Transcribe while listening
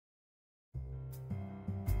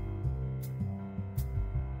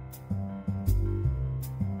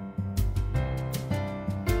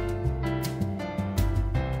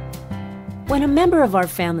When a member of our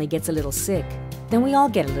family gets a little sick, then we all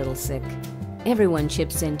get a little sick. Everyone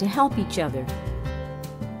chips in to help each other.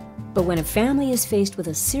 But when a family is faced with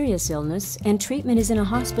a serious illness and treatment is in a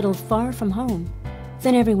hospital far from home,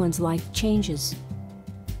 then everyone's life changes.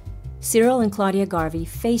 Cyril and Claudia Garvey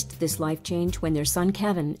faced this life change when their son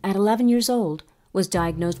Kevin, at 11 years old, was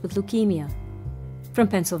diagnosed with leukemia. From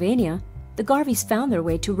Pennsylvania, the Garveys found their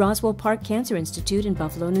way to Rosewell Park Cancer Institute in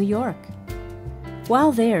Buffalo, New York.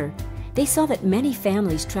 While there, they saw that many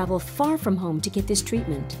families travel far from home to get this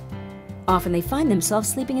treatment. Often they find themselves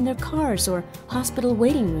sleeping in their cars or hospital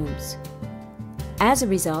waiting rooms. As a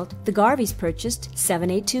result, the Garveys purchased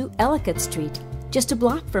 782 Ellicott Street, just a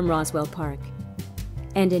block from Rosewell Park.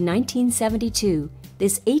 And in 1972,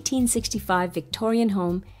 this 1865 Victorian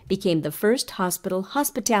home became the first hospital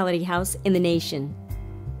hospitality house in the nation.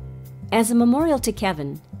 As a memorial to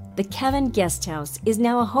Kevin, the Kevin Guest House is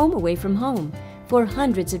now a home away from home for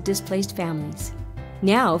hundreds of displaced families.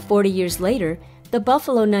 Now, 40 years later, the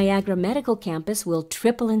Buffalo Niagara Medical Campus will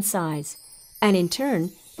triple in size, and in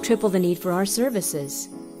turn, triple the need for our services.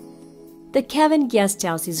 The Kevin Guest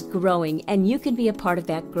House is growing, and you can be a part of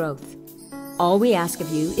that growth. All we ask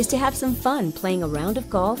of you is to have some fun playing a round of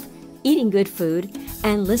golf, eating good food,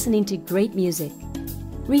 and listening to great music.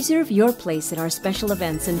 Reserve your place at our special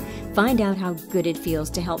events and find out how good it feels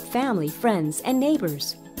to help family, friends, and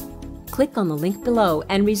neighbors. Click on the link below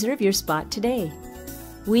and reserve your spot today.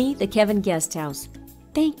 We, the Kevin Guest House,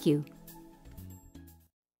 thank you